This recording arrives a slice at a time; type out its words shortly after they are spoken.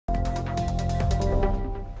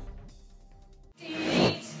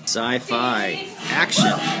Sci-fi,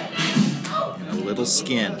 action, and a little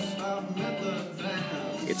skin.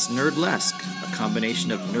 It's Nerdlesque, a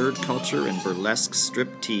combination of nerd culture and burlesque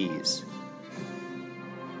strip tease.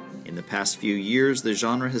 In the past few years, the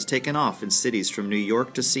genre has taken off in cities from New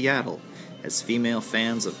York to Seattle, as female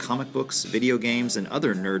fans of comic books, video games, and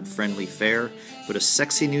other nerd-friendly fare put a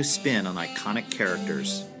sexy new spin on iconic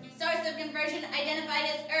characters. Source of conversion identified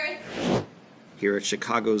as Earth. Here at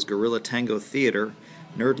Chicago's Gorilla Tango Theater,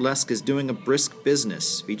 Nerdlesque is doing a brisk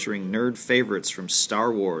business, featuring nerd favorites from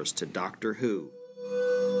Star Wars to Doctor Who.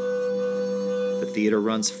 The theater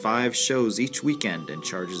runs 5 shows each weekend and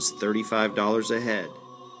charges $35 a head.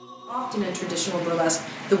 Often in traditional burlesque,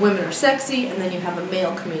 the women are sexy, and then you have a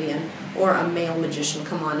male comedian or a male magician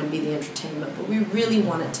come on and be the entertainment. But we really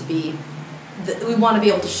want it to be, we want to be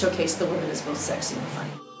able to showcase the women as both sexy and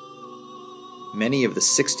funny. Many of the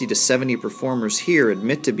 60 to 70 performers here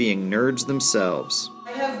admit to being nerds themselves.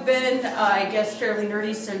 I have been, I guess, fairly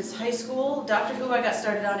nerdy since high school. Doctor Who I got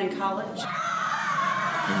started on in college.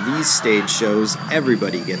 In these stage shows,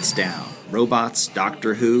 everybody gets down. Robots,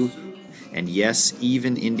 Doctor Who, and yes,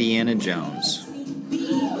 even Indiana Jones.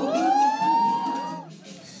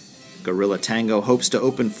 Gorilla Tango hopes to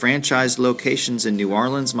open franchise locations in New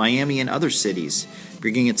Orleans, Miami, and other cities,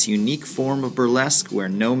 bringing its unique form of burlesque where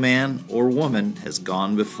no man or woman has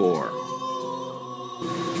gone before.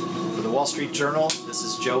 For the Wall Street Journal, this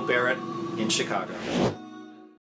is Joe Barrett in Chicago.